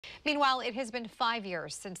Meanwhile, it has been 5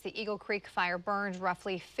 years since the Eagle Creek fire burned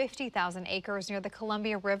roughly 50,000 acres near the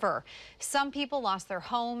Columbia River. Some people lost their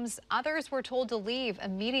homes. Others were told to leave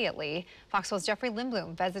immediately. Fox 12's Jeffrey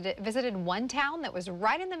Lindblom visited one town that was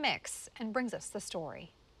right in the mix and brings us the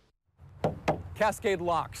story. Cascade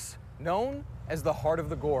Locks, known as the heart of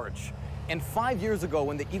the gorge. And 5 years ago,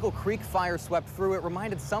 when the Eagle Creek fire swept through, it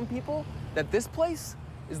reminded some people that this place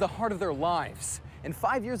is the heart of their lives. And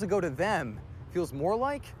 5 years ago to them feels more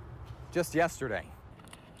like just yesterday.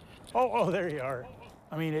 Oh, there you are.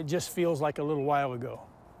 I mean, it just feels like a little while ago,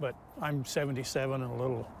 but I'm 77 and a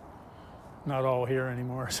little not all here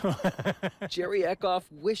anymore. So. Jerry Eckhoff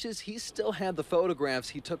wishes he still had the photographs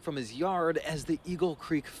he took from his yard as the Eagle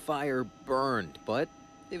Creek fire burned, but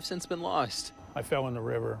they've since been lost. I fell in the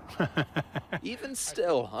river. Even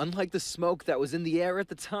still, unlike the smoke that was in the air at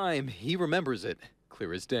the time, he remembers it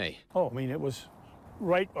clear as day. Oh, I mean, it was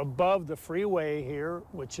right above the freeway here,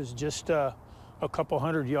 which is just a couple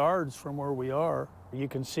hundred yards from where we are. You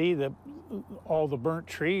can see all the burnt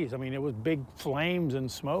trees. I mean, it was big flames and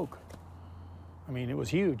smoke. I mean, it was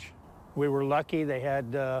huge. We were lucky they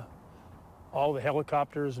had all the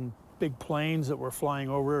helicopters and big planes that were flying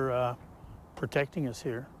over protecting us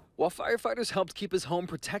here. While firefighters helped keep his home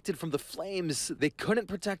protected from the flames, they couldn't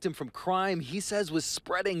protect him from crime he says was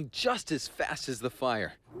spreading just as fast as the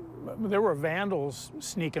fire. There were vandals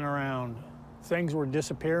sneaking around. Things were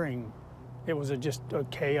disappearing. It was just a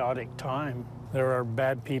chaotic time. There are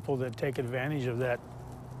bad people that take advantage of that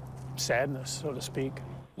sadness, so to speak.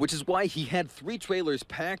 Which is why he had 3 trailers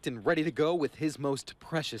packed and ready to go with his most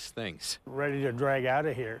precious things. Ready to drag out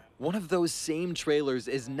of here. One of those same trailers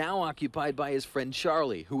is now occupied by his friend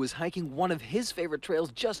Charlie, who was hiking one of his favorite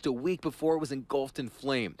trails just a week before it was engulfed in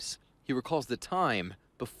flames. He recalls the time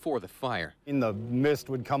before the fire. And the mist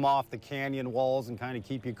would come off the canyon walls and kind of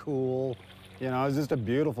keep you cool. You know, it was just a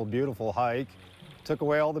beautiful, beautiful hike. Took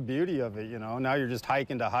away all the beauty of it, you know. Now you're just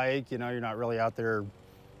hiking to hike, you know, you're not really out there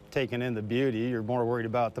taking in the beauty. You're more worried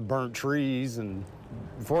about the burnt trees, and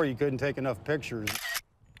before you couldn't take enough pictures.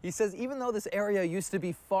 He says even though this area used to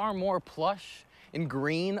be far more plush and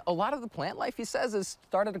green, a lot of the plant life, he says, has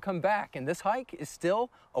started to come back, and this hike is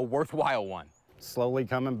still a worthwhile one. Slowly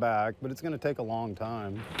coming back, but it's going to take a long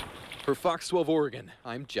time. For Fox 12 Oregon,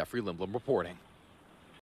 I'm Jeffrey Lindblom reporting.